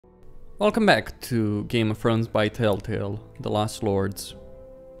Welcome back to Game of Thrones by Telltale, The Last Lords.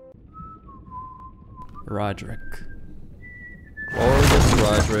 Rodrik. Glorious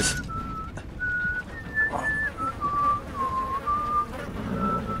Rodrik.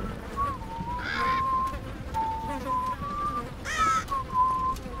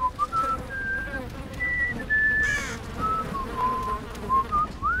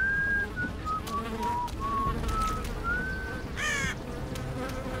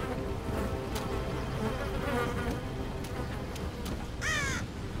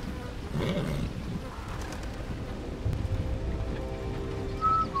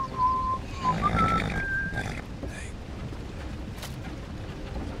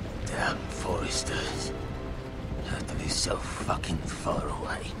 Have to be so fucking far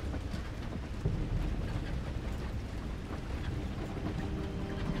away.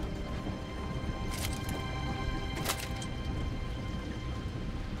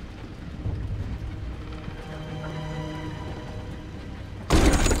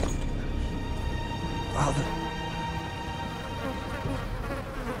 Father.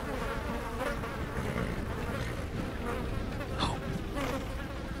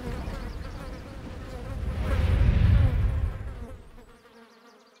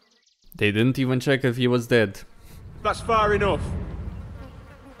 They didn't even check if he was dead. That's far enough.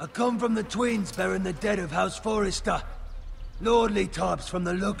 I come from the twins bearing the dead of House Forrester. Lordly types from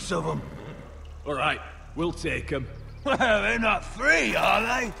the looks of them. All right, we'll take them. Well, they're not free, are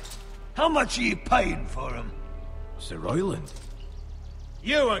they? How much are you paying for them? Sir Royland.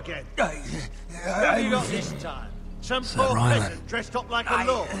 You again. Who have you got this time? Some poor peasant dressed up like a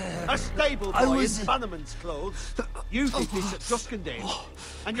lord. A stable boy in Bannerman's clothes. You did this at Duskendale.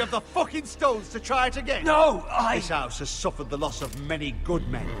 And you have the fucking stones to try it again. No, This house has suffered the loss of many good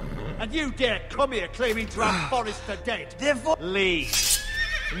men. And you dare come here claiming to have Forrester dead. Therefore... Leave.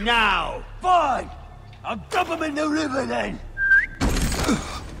 Now. Fine! I'll dump them in the river then!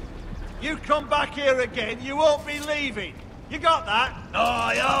 You come back here again, you won't be leaving. You got that?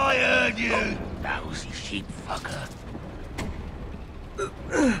 I heard you! Lousy sheep fucker.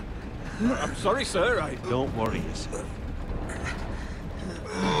 I'm sorry, sir. Don't worry yourself.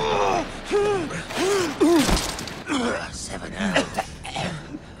 Seven out.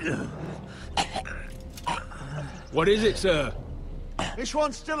 What is it, sir? This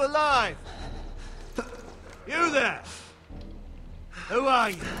one's still alive. You there? Who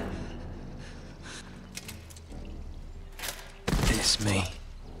are you? It's me.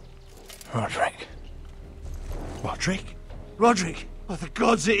 Rodrik. Rodrik? Rodrik! Oh, the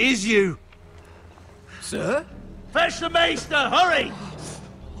gods, it is you! Sir? Fetch the maester, hurry!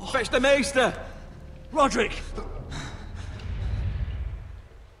 Fetch the maester! Rodrik!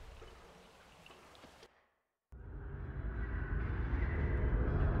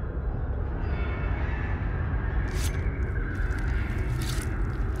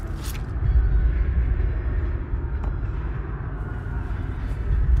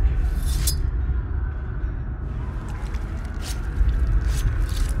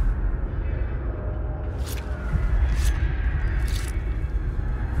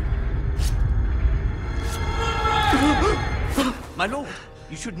 My lord,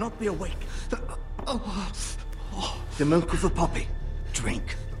 you should not be awake. The milk of the poppy.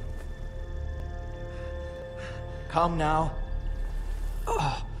 Drink. Calm now.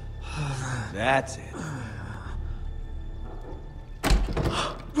 That's it.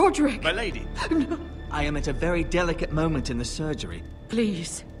 Rodrik! My lady. I am at a very delicate moment in the surgery.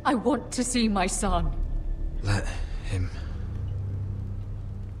 Please, I want to see my son. Let him...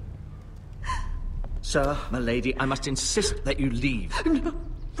 Sir, my lady, I must insist that you leave. No.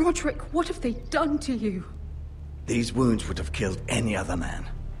 Rodrik, what have they done to you? These wounds would have killed any other man.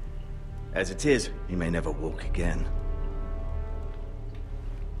 As it is, he may never walk again.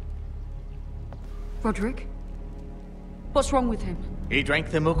 Rodrik? What's wrong with him? He drank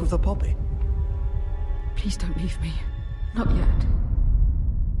the milk of the poppy. Please don't leave me. Not yet.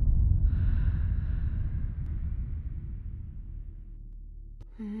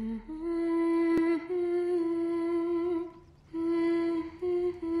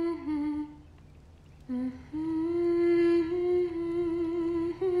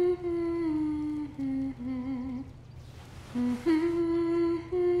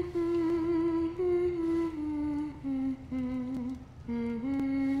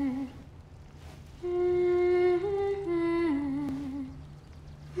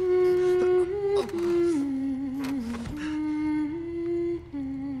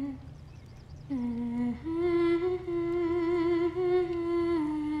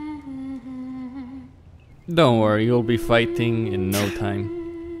 Don't worry, you'll be fighting in no time.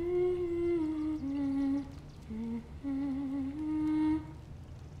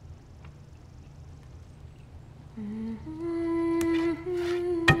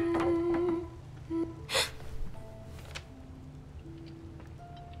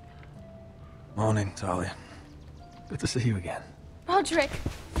 Morning, Talia. Good to see you again. Rodrik,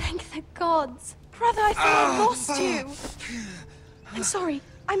 thank the gods. Brother, I thought I lost you. I'm sorry.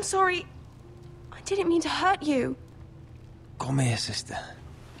 I'm sorry. I didn't mean to hurt you. Come here, sister.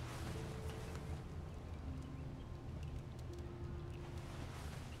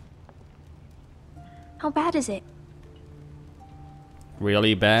 How bad is it?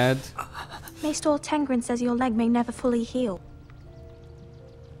 Really bad? Maester Tengrin says your leg may never fully heal.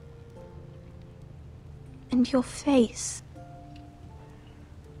 And your face.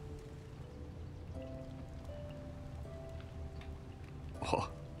 Oh,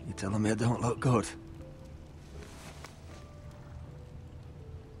 you telling me I don't look good?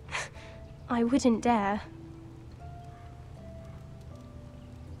 I wouldn't dare.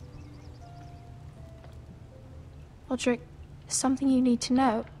 Rodrik, there's something you need to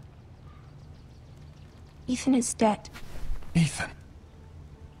know. Ethan is dead. Ethan?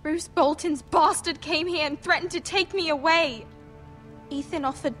 Bruce Bolton's bastard came here and threatened to take me away. Ethan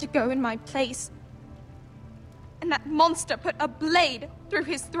offered to go in my place. And that monster put a blade through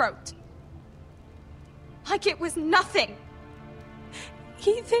his throat. Like it was nothing.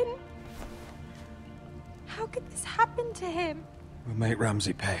 Ethan... How could this happen to him? We'll make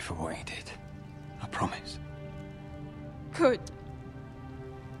Ramsay pay for what he did. I promise. Good.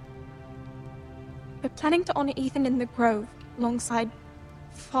 We're planning to honor Ethan in the Grove, alongside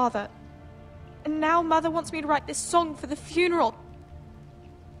Father. And now Mother wants me to write this song for the funeral.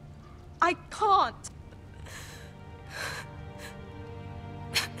 I can't.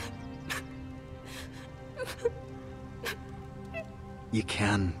 You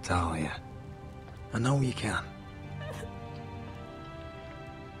can, Talia. I know you can.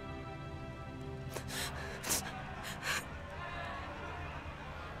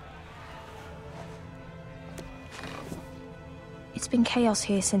 It's been chaos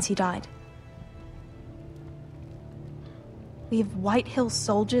here since he died. We have White Hill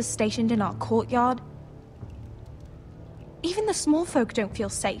soldiers stationed in our courtyard. Even the small folk don't feel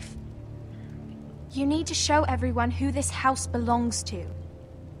safe. You need to show everyone who this house belongs to.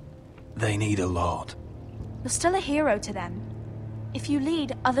 They need a lord. You're still a hero to them. If you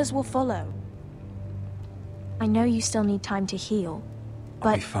lead, others will follow. I know you still need time to heal,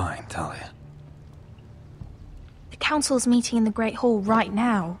 I'll but be fine, Talia. the council's meeting in the Great Hall right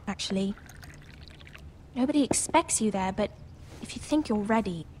now, actually. Nobody expects you there, but if you think you're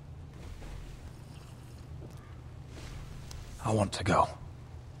ready... I want to go.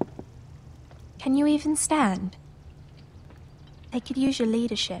 Can you even stand? They could use your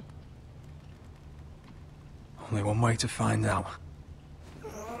leadership. Only one way to find out.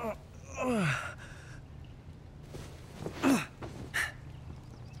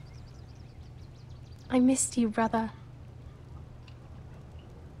 I missed you, brother.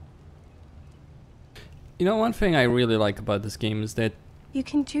 You know, one thing I really like about this game is that You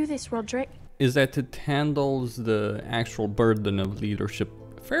can do this, Rodrik. it handles the actual burden of leadership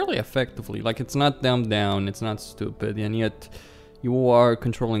fairly effectively. Like, it's not dumbed down, it's not stupid, and yet you are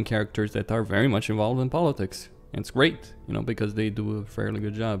controlling characters that are very much involved in politics. And it's great, you know, because they do a fairly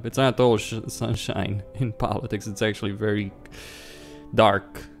good job. It's not all sunshine in politics, it's actually very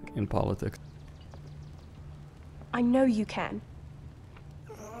dark in politics. I know you can.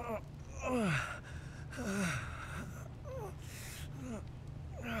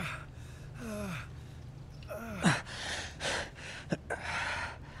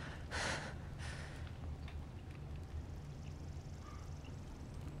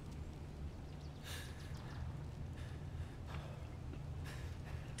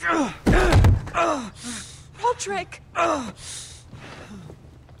 Rodrik! I'm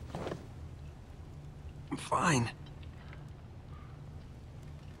fine.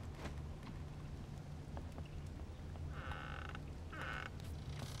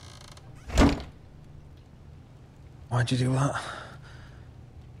 Why'd you do that?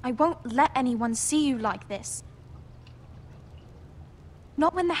 I won't let anyone see you like this.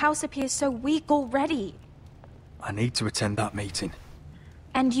 Not when the house appears so weak already. I need to attend that meeting.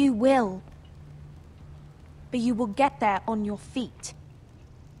 And you will. But you will get there on your feet.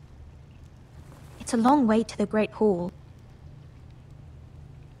 It's a long way to the Great Hall.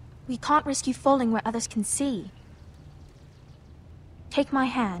 We can't risk you falling where others can see. Take my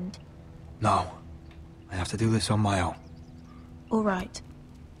hand. No. I have to do this on my own. All right.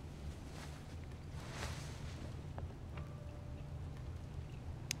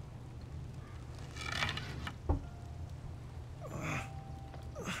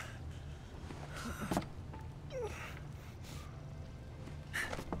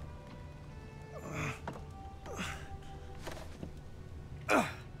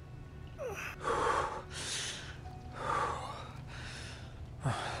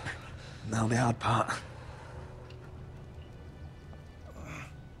 the hard part.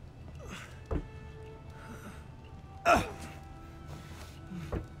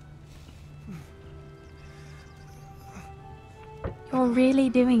 You're really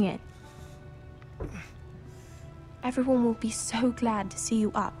doing it. Everyone will be so glad to see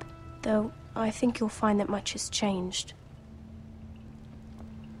you up. Though, I think you'll find that much has changed.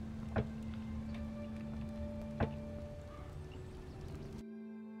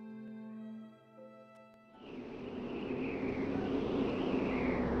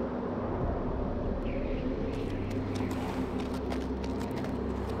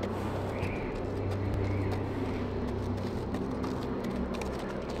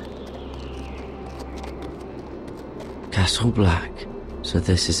 Castle Black. So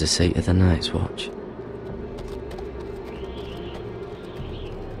this is the seat of the Night's Watch.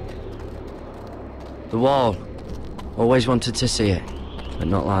 The wall. Always wanted to see it, but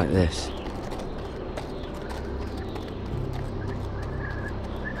not like this.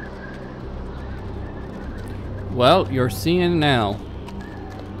 Well, you're seeing now.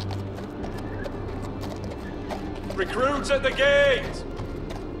 Recruits at the gate!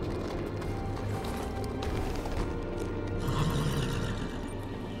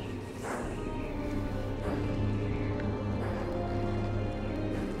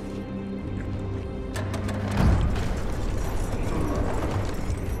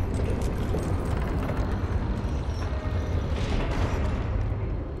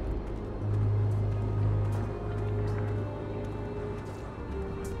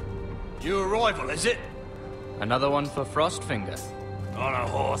 New arrival, is it? Another one for Frostfinger. On a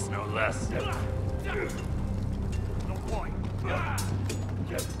horse, no less.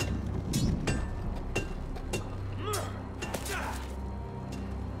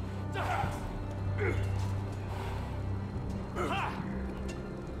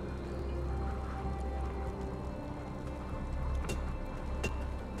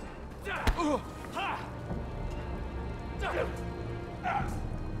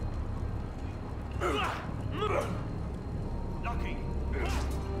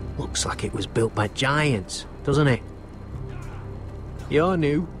 Looks like it was built by giants, doesn't it? You're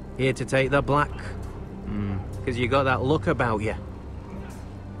new, here to take the black. Because you got that look about you.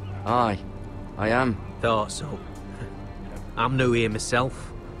 Aye, I am. Thought so. I'm new here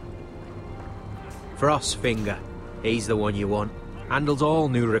myself. Frostfinger, he's the one you want. Handles all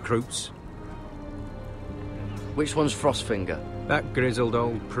new recruits. Which one's Frostfinger? That grizzled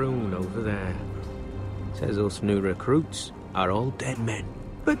old prune over there. Says us new recruits are all dead men.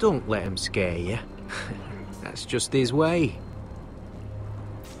 But don't let him scare you. That's just his way.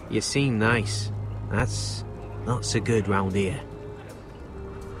 You seem nice. That's not so good round here.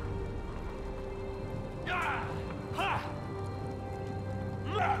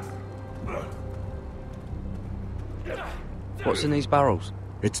 What's in these barrels?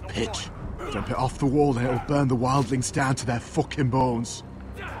 It's pitch. Dump it off the wall and it'll burn the wildlings down to their fucking bones.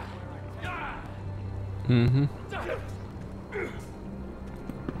 Mm-hmm.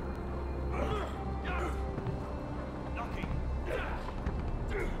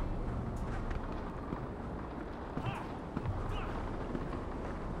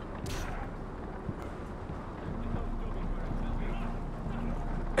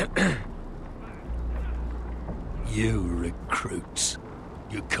 You recruits.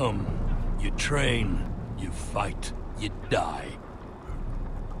 You come, you train, you fight, you die.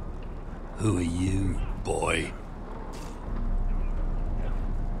 Who are you, boy?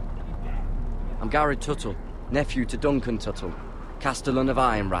 I'm Gary Tuttle, nephew to Duncan Tuttle, Castellan of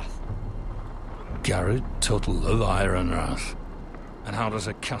Ironrath. Garrett Tuttle of Ironrath. And how does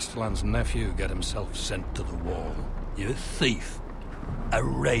a Castellan's nephew get himself sent to the wall? You thief. A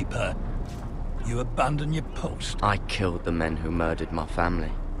raper. You abandon your post. I killed the men who murdered my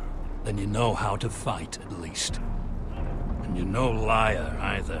family. Then you know how to fight, at least. And you're no liar,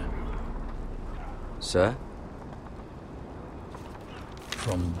 either. Sir?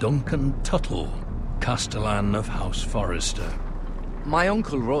 From Duncan Tuttle, Castellan of House Forrester. My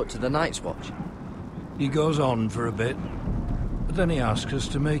uncle wrote to the Night's Watch. He goes on for a bit, but then he asks us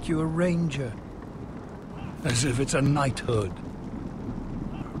to make you a ranger. As if it's a knighthood.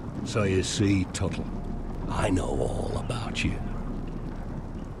 So you see, Tuttle, I know all about you.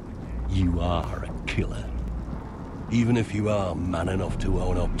 You are a killer. Even if you are man enough to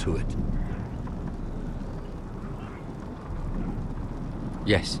own up to it.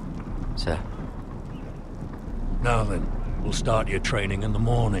 Yes, sir. Now then, we'll start your training in the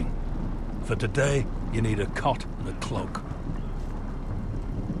morning. For today, you need a cot and a cloak.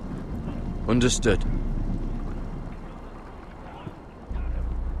 Understood.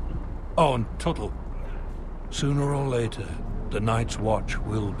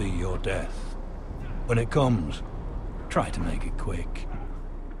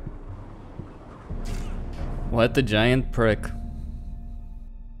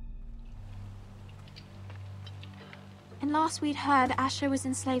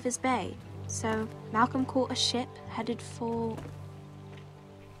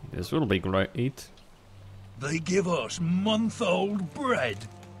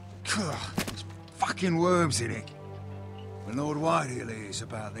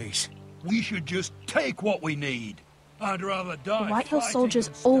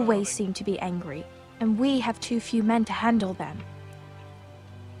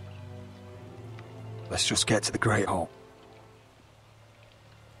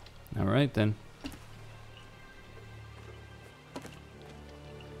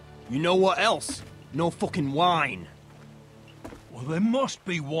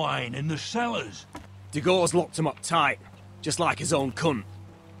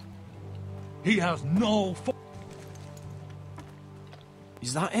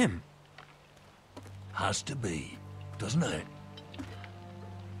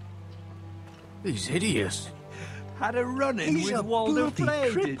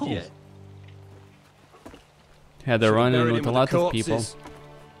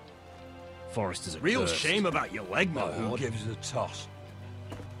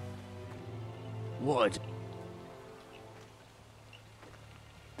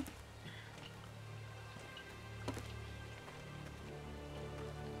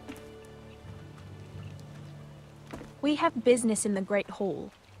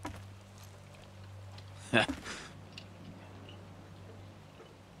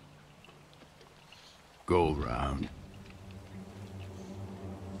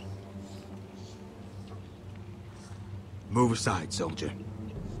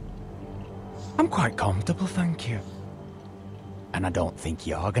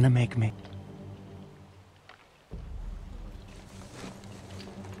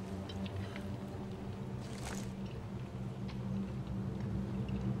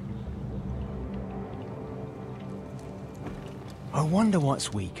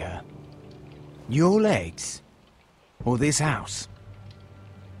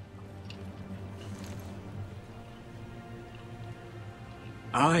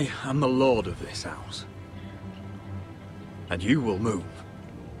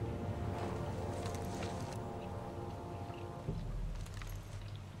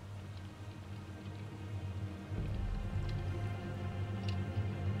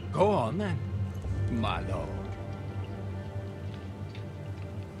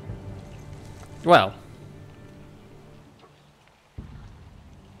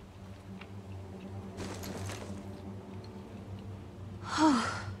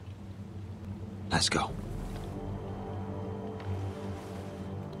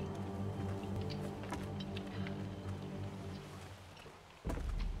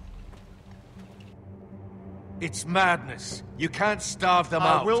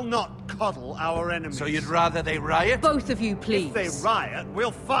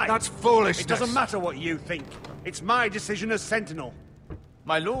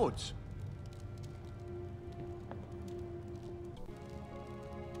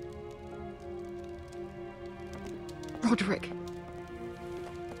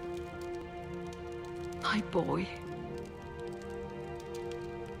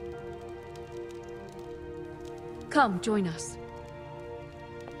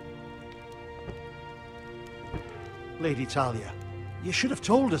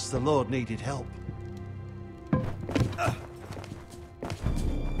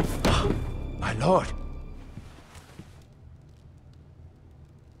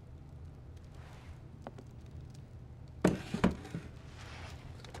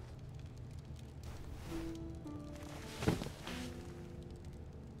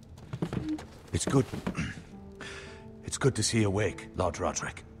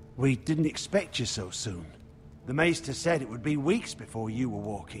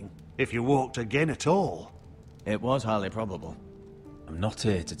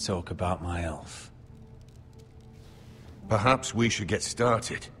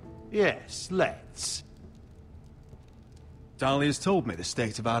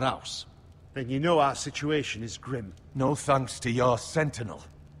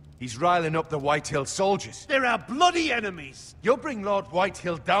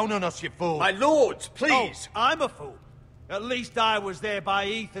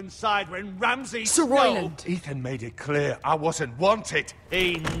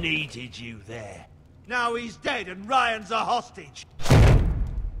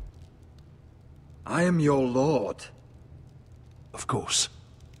 I am your lord. Of course.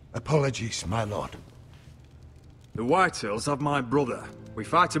 Apologies, my lord. The Whitehills have my brother. We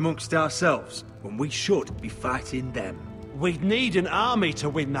fight amongst ourselves when we should be fighting them. We'd need an army to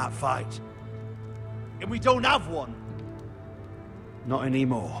win that fight. And we don't have one. Not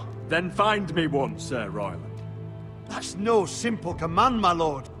anymore. Then find me one, Sir Royland. That's no simple command, my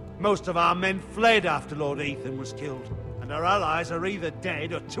lord. Most of our men fled after Lord Ethan was killed, and our allies are either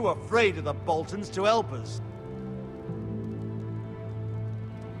dead or too afraid of the Boltons to help us.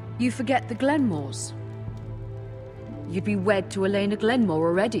 You forget the Glenmores. You'd be wed to Elena Glenmore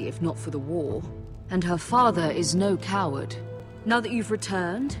already if not for the war. And her father is no coward. Now that you've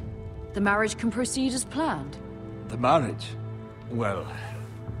returned, the marriage can proceed as planned. The marriage? Well,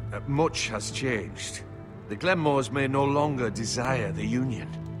 much has changed. The Glenmores may no longer desire the union.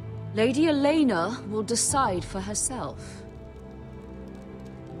 Lady Elena will decide for herself.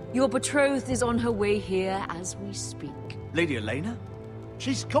 Your betrothed is on her way here as we speak. Lady Elena?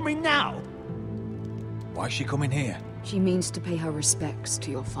 She's coming now! Why is she coming here? She means to pay her respects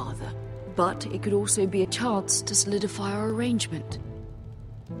to your father. But it could also be a chance to solidify our arrangement.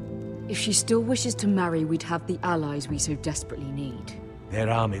 If she still wishes to marry, we'd have the allies we so desperately need. Their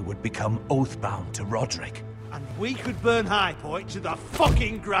army would become oathbound to Rodrik. And we could burn High Point to the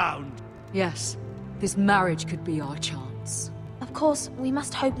fucking ground! Yes, this marriage could be our chance. Of course, we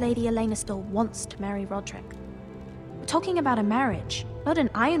must hope Lady Elena still wants to marry Rodrik. We're talking about a marriage, not an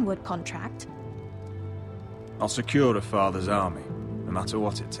Ironwood contract. I'll secure her father's army, no matter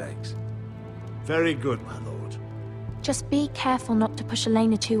what it takes. Very good, my lord. Just be careful not to push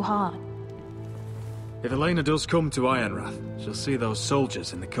Elena too hard. If Elena does come to Ironrath, she'll see those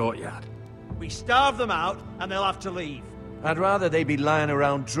soldiers in the courtyard. We starve them out, and they'll have to leave. I'd rather they be lying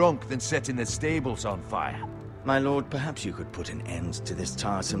around drunk than setting the stables on fire. My lord, perhaps you could put an end to this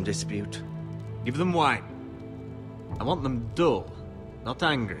tiresome dispute. Give them wine. I want them dull, not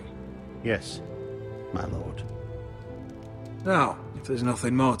angry. Yes, my lord. Now, if there's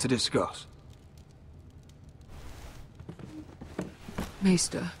nothing more to discuss.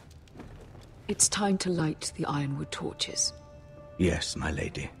 Maester, it's time to light the Ironwood torches. Yes, my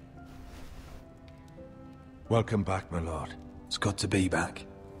lady. Welcome back, my lord. It's good to be back.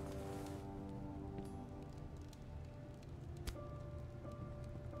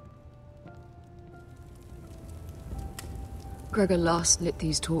 Gregor last lit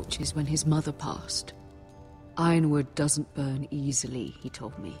these torches when his mother passed. Ironwood doesn't burn easily, he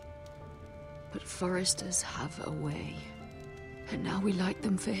told me. But foresters have a way. And now we light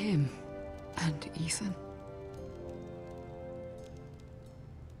them for him. And Ethan.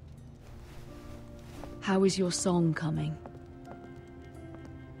 How is your song coming?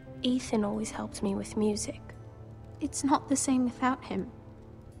 Ethan always helps me with music. It's not the same without him.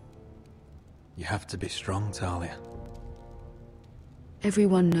 You have to be strong, Talia.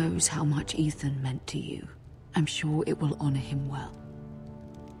 Everyone knows how much Ethan meant to you. I'm sure it will honor him well.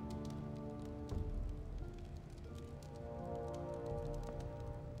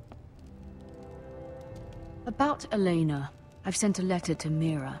 About Elena, I've sent a letter to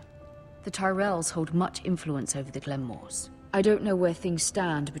Mira. The Tyrells hold much influence over the Glenmores. I don't know where things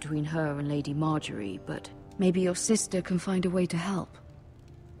stand between her and Lady Marjorie, but maybe your sister can find a way to help.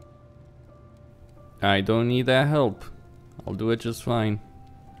 I don't need that help. I'll do it just fine.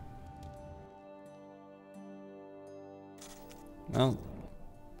 Well,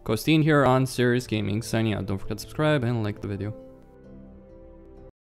 Costin here on Serious Gaming, signing out. Don't forget to subscribe and like the video.